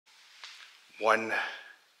1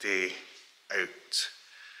 day out.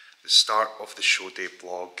 The start of the show day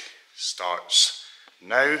vlog starts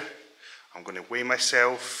now. I'm going to weigh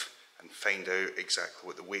myself and find out exactly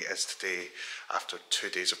what the weight is today after 2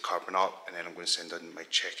 days of carbing up, and then I'm going to send in my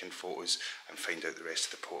check-in photos and find out the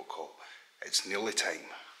rest of the protocol. It's nearly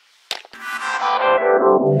time.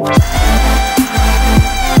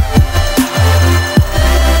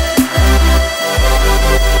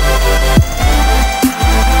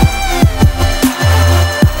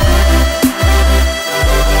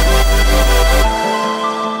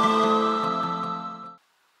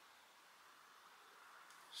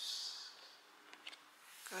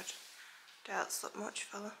 Good. Don't slip much,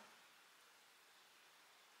 fella.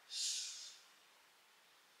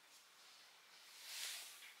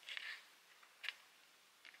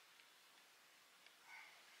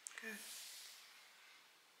 Good.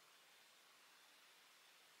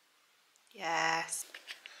 Yes.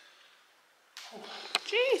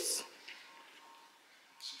 Jeez.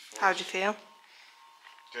 How do you feel?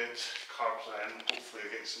 Good. Carbs in. Hopefully I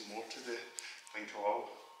get some more today. Think I will.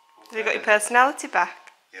 Have you got your personality back?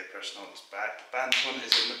 Yeah, personality's back. Band hunt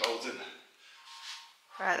is in the building.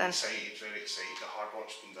 Right then. Excited, very excited. The hard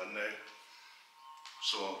work's been done now.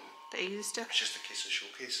 So The easy stuff. it's just a case of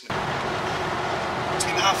showcasing it.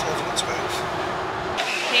 Between 11:30 and 12.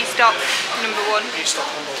 P-stop number 1. P-stop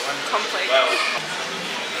number 1. Complete.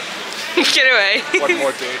 Get away. One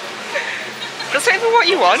more day. That's not even what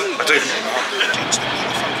you want. I don't even know. Change the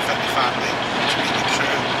meat from the family to meet the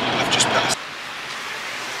crew. I've just put a...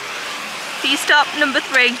 P-stop number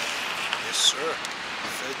 3. Yes sir.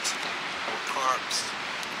 Food. Carbs.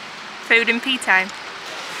 Food and pee time.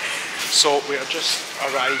 So we are just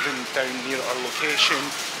arriving down near our location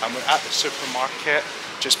and we're at the supermarket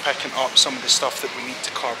just picking up some of the stuff that we need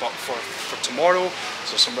to carb up for tomorrow.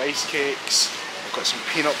 So some rice cakes, we've got some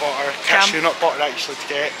peanut butter, cashew nut butter actually to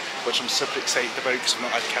get, which I'm super excited about because I've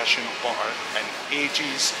not had cashew nut butter in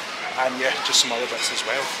ages, and yeah, just some other bits as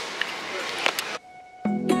well.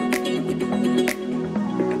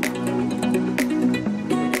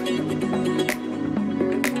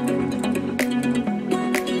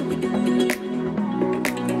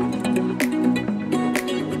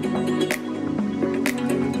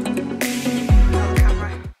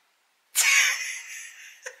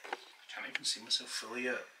 See myself fully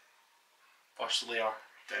yet. First layer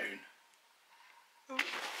down. Oh.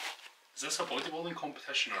 Is this a bodybuilding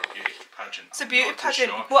competition or a beauty pageant? It's a beauty pageant.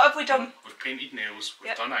 Sure. What have we done? We've painted nails,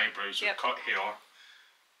 we've done eyebrows, we've cut hair.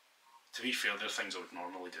 To be fair, they're things I would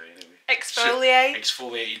normally do anyway. Exfoliate.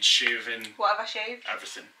 Exfoliated, shaving. What have I shaved?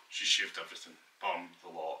 Everything. She shaved everything. Bum, the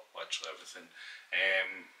lot, literally everything.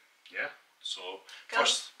 Yeah, so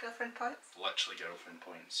first. Girlfriend points? Literally girlfriend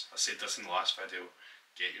points. I said this in the last video.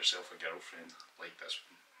 Get yourself a girlfriend like this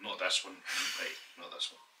one. Not this one, right, not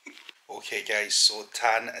this one. Okay guys, so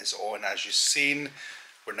tan is on as you've seen.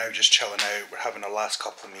 We're now just chilling out. We're having our last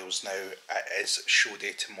couple of meals now. It is show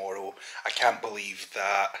day tomorrow. I can't believe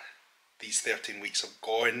that these 13 weeks have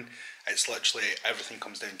gone. It's literally everything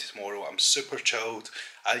comes down to tomorrow. I'm super chilled.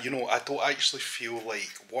 You know, I don't actually feel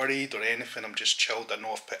like worried or anything. I'm just chilled. I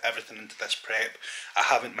know I've put everything into this prep. I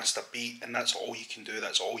haven't missed a beat, and that's all you can do.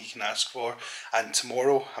 That's all you can ask for. And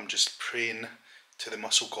tomorrow, I'm just praying to the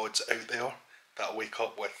muscle gods out there that I'll wake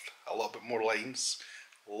up with a little bit more lines,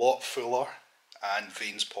 a lot fuller, and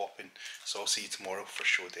veins popping. So I'll see you tomorrow for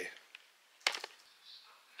show day.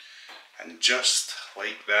 And just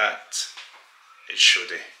like that, it's show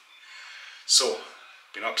day. So,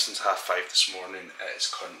 been up since 5:30 this morning. It is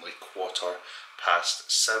currently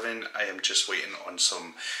 7:15. I am just waiting on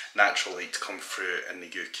some natural light to come through in the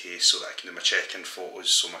UK so that I can do my check-in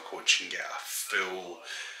photos so my coach can get a full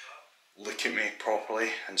look at me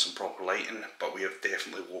properly and some proper lighting. But we have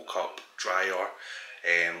definitely woke up drier,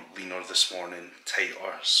 leaner this morning,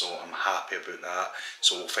 tighter, so I'm happy about that.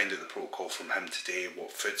 So we'll find out the protocol from him today,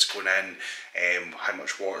 what food's going in, how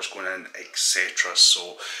much water's going in, etc.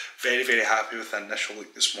 So very, very happy with the initial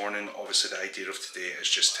look this morning. Obviously the idea of today is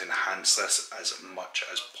just to enhance this as much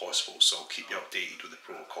as possible, so I'll keep you updated with the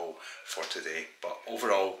protocol for today. But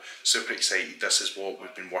overall, super excited. This is what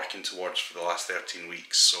we've been working towards for the last 13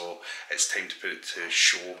 weeks, so it's time to put it to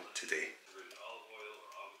show today.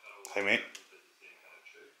 Hi mate.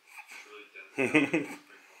 I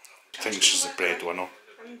think she's the breadwinner.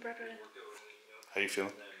 I'm the breadwinner. How are you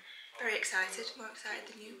feeling? Very excited, more excited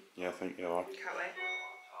than you. Yeah, I think you are. Can't wait.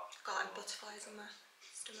 I've got like butterflies in my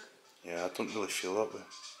stomach. Yeah, I don't really feel that way.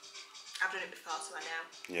 I've done it before, so I know.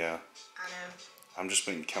 Yeah. I know. I'm just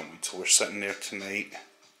waiting, can't wait till we're sitting there tonight,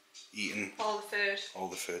 eating all the food. All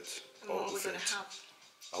the food. And what we're going to have.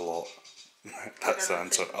 A lot. That's the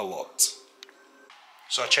answer, a lot.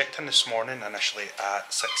 So I checked in this morning initially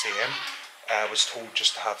at 6 AM. I was told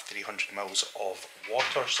just to have 300 mils of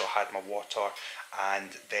water, so I had my water, and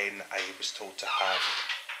then I was told to have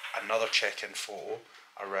another check-in photo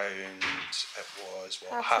around, it was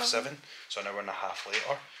what, half seven, so an hour and a half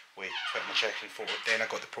later. We put my check-in photo. Then I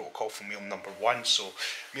got the protocol for meal number one. So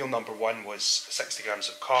meal number one was 60 grams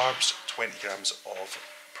of carbs, 20 grams of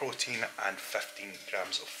protein and 15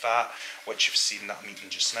 grams of fat, which you've seen that I'm eating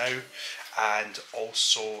just now. And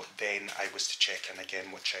also then I was to check in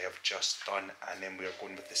again, which I have just done, and then we are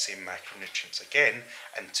going with the same macronutrients again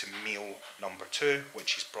into meal number two,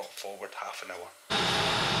 which is brought forward half an hour.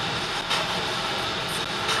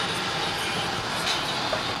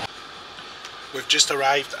 We've just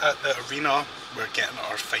arrived at the arena. We're getting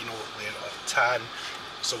our final layer of tan,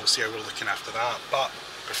 so we'll see how we're looking after that. But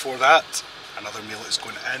before that, another meal is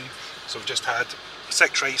going in. So we've just had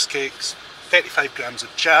 6 rice cakes, 35 grams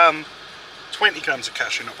of jam, 20 grams of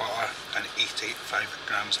cashew nut butter and 85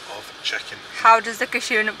 grams of chicken. How does the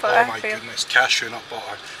cashew nut butter feel? Oh my goodness, cashew nut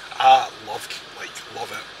butter. I love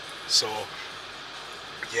it. So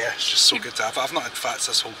yeah, it's just so good to have. I've not had fats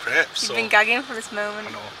this whole prep. You've been gagging for this moment.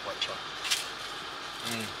 I know, literally.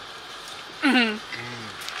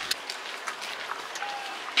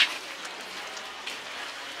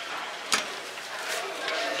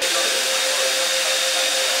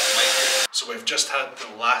 So we've just had the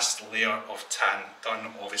last layer of tan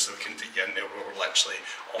done. Obviously we couldn't get in there, we were literally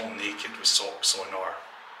all naked with socks on our,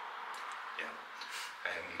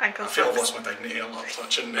 I feel I lost my dignity a lot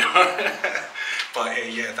touching there.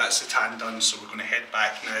 But yeah, that's the tan done, so we're going to head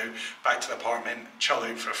back now, back to the apartment, chill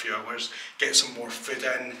out for a few hours, get some more food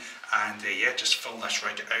in, and yeah, just fill this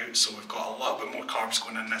rig out. So we've got a little bit more carbs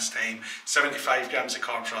going in this time, 75 grams of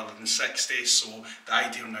carbs rather than 60, so the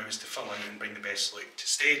idea now is to fill out and bring the best look to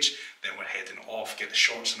stage. Then we're heading off, get the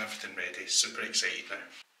shorts and everything ready. Super excited now.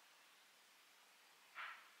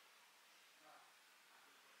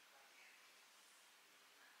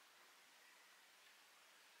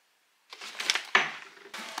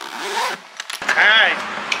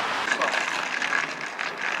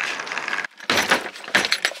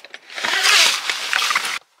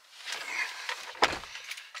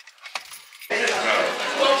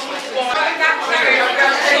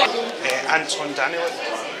 Anton Danyluk,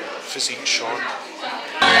 Physique short.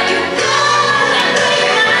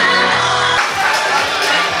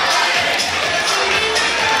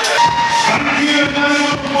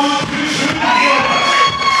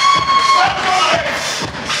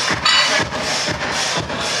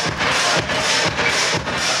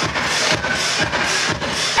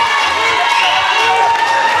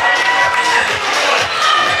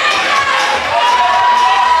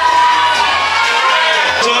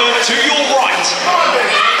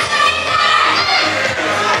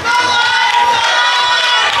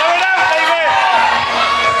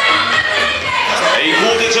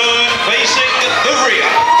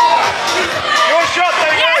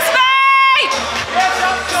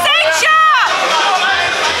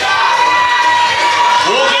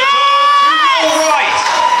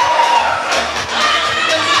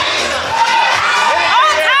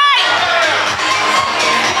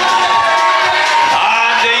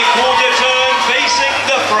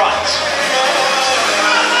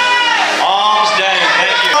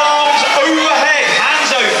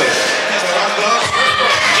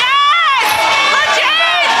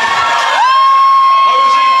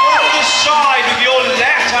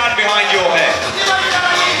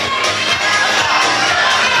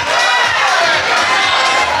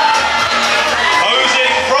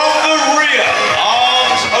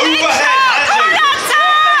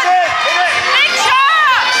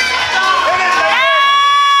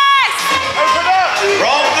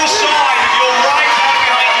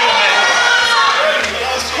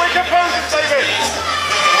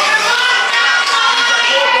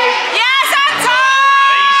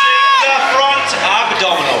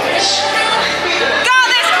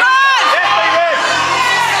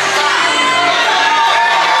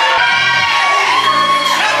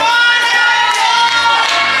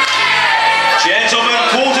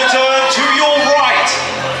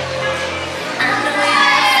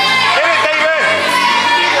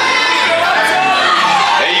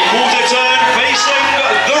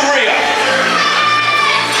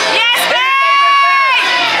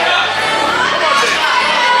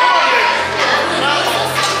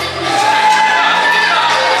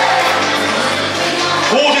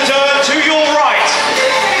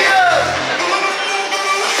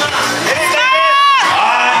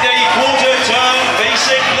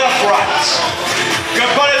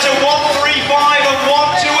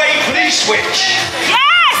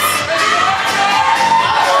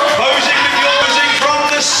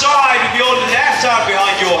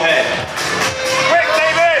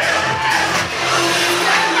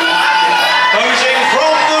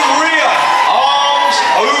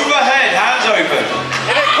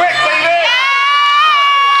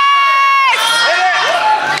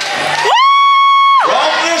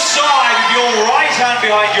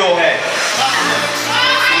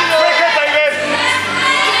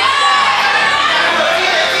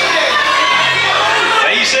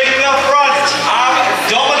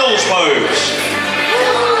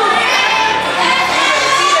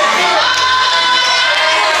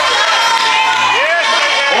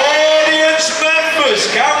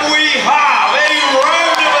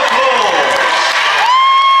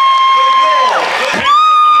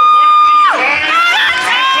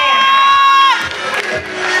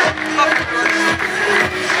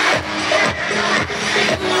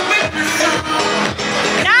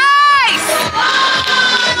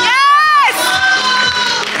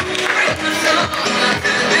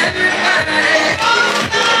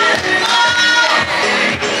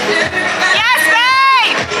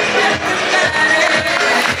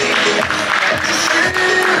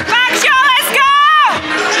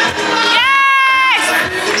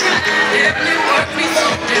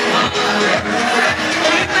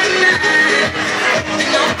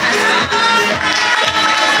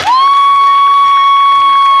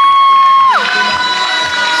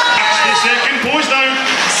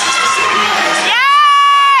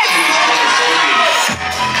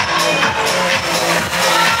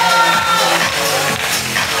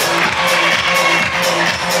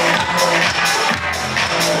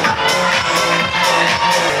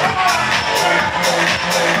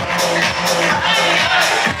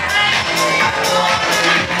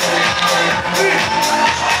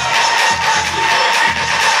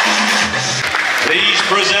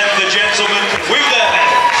 present the gentleman with their head.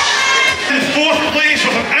 In fourth place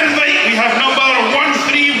with an invite, we have number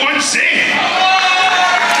 1316.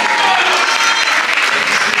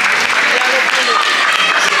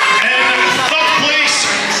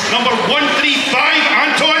 Number 135,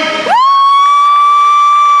 Anton.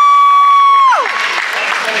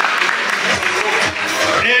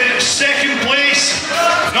 In second place,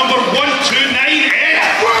 number 129, Ed.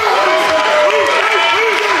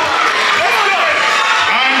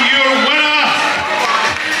 And your winner,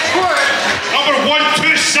 number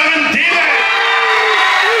 127, David.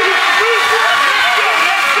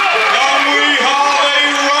 And we have a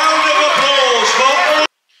round of applause for...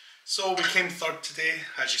 So we came third today,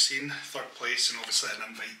 as you've seen, third place, and obviously an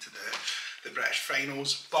invite to the British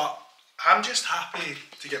finals. But I'm just happy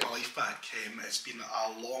to get my life back. It's been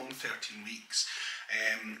a long 13 weeks.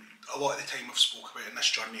 A lot of the time I've spoke about in this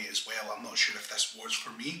journey as well, I'm not sure if this was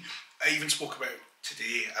for me. I even spoke about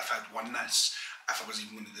today, if I'd won this, if I was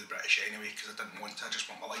even going to do the British anyway, because I didn't want to, I just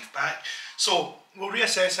want my life back. So we'll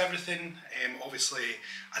reassess everything. Obviously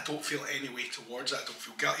I don't feel any way towards it. I don't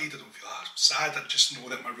feel guilty, I don't feel sad. I just know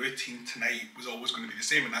that my routine tonight was always going to be the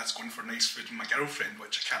same, and that's going for nice food with my girlfriend,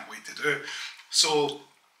 which I can't wait to do. So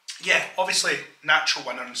yeah, obviously natural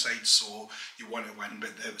winner inside, so you want to win,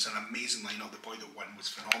 but it was an amazing lineup. The boy that won was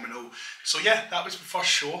phenomenal. So yeah, that was my first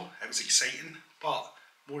show. It was exciting, but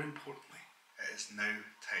more importantly, it is now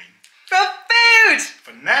time For food!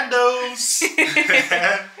 for Nando's.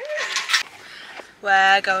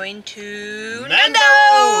 We're going to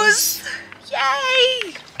Nando's!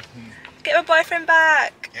 Yay! Get my boyfriend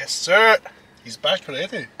back. Yes, sir. He's back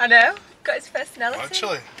already. I know. Got his personality.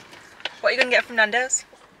 Actually, What are you going to get from Nando's?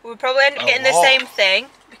 We'll probably end up A getting the lot. same thing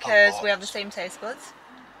because lot. we have the same taste buds.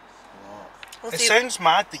 We'll it see. sounds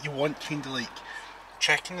mad that you want kind of like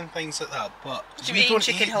chicken and things like that, but Should we we eat don't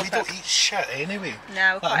chicken eat. whole We don't cook? eat shit anyway. No,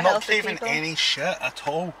 we're Like, quite I'm not healthy craving people. any shit at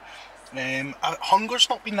all. Hunger's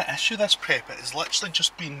not been the issue this prep. It has literally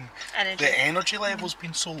just been Energy. the energy level's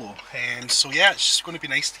been so low. So yeah, it's just going to be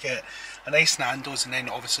nice to get a nice Nando's, and then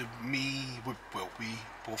obviously we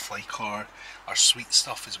both like our sweet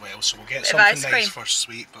stuff as well. So we'll get Bit of something ice nice cream. for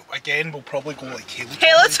sweet. But again, we'll probably go like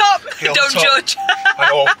Halo Top! Halo Don't Top. judge. I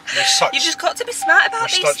know, we're such, You've just got to be smart about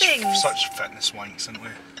we're these things. such fitness wanks, aren't we?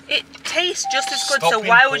 It tastes just as good, Stop so being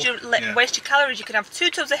why would you yeah. waste your calories? You can have 2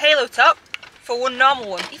 tubs of Halo Top for one normal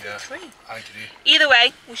one, even Yeah, 3. I agree. Either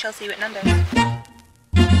way, we shall see you at Nando's.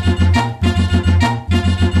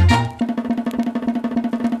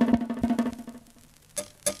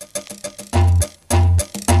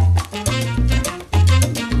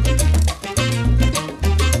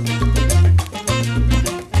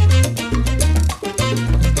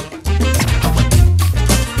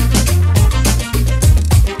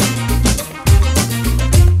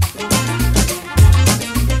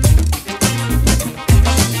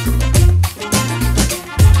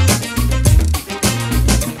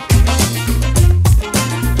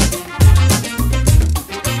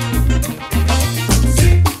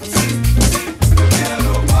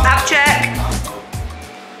 App check.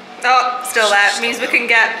 Oh, still there. Means we can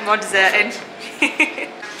get more dessert in.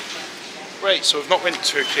 Right, so we've not went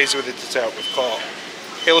too crazy with the dessert. We've got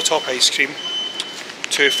Halo Top ice cream,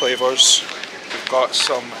 2 flavours. We've got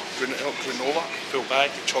some granola, full bag,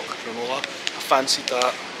 chocolate granola. I fancied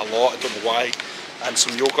that a lot, I don't know why. And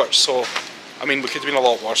some yoghurt, so I mean we could have been a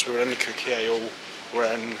lot worse. We were in the cookie aisle,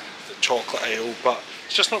 we're in the chocolate aisle, but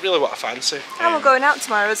it's just not really what I fancy. And we're going out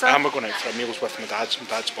tomorrow as well. And we're going out for a meals with my dad's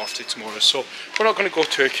birthday tomorrow, so we're not going to go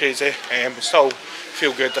too crazy. We still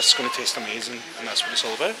feel good, this is going to taste amazing, and that's what it's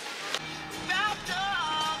all about.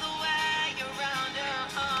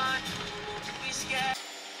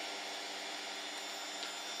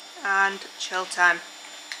 And chill time.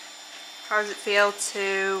 How does it feel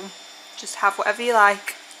to just have whatever you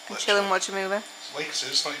like and chill and watch a movie? Like I said,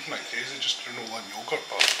 it's not even that crazy, just granola and yoghurt,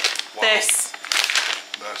 but wow.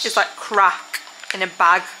 This is like crack in a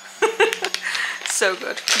bag. So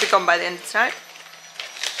good. It'll be gone by the end of tonight.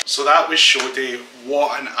 So that was show day.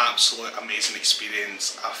 What an absolute amazing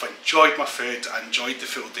experience. I've enjoyed my food, I enjoyed the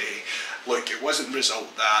full day. Look, it wasn't the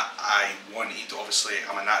result that I wanted. Obviously,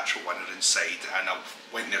 I'm a natural winner inside and I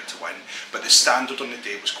went there to win. But the standard on the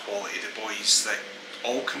day was quality. The boys that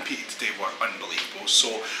all competed today were unbelievable.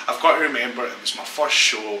 So I've got to remember it was my first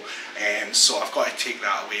show, so I've got to take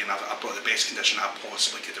that away, and I've brought the best condition I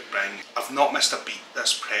possibly could bring. I've not missed a beat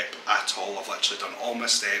this prep at all. I've literally done all my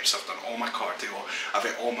steps, I've done all my cardio, I've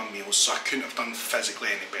ate all my meals, so I couldn't have done physically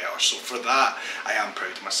any better. So for that, I am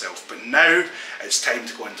proud of myself. But now it's time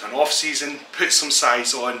to go into an off season, put some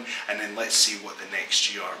size on, and then let's see what the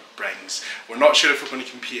next year brings. We're not sure if we're going to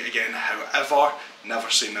compete again, however, never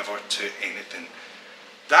say never to anything.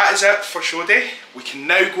 That is it for show day. We can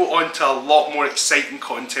now go on to a lot more exciting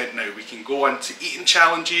content now. We can go on to eating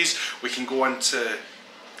challenges, we can go on to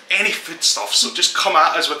any food stuff, so just come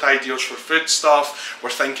at us with ideas for food stuff. We're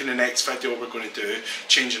thinking the next video we're going to do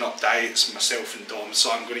changing up diets, myself and Dom,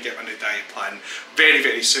 so I'm going to get my new diet plan very,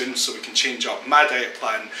 very soon, so we can change up my diet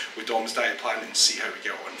plan with Dom's diet plan and see how we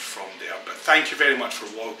get on from there. But thank you very much for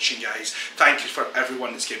watching, guys. Thank you for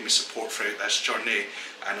everyone that's given me support throughout this journey,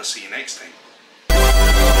 and I'll see you next time.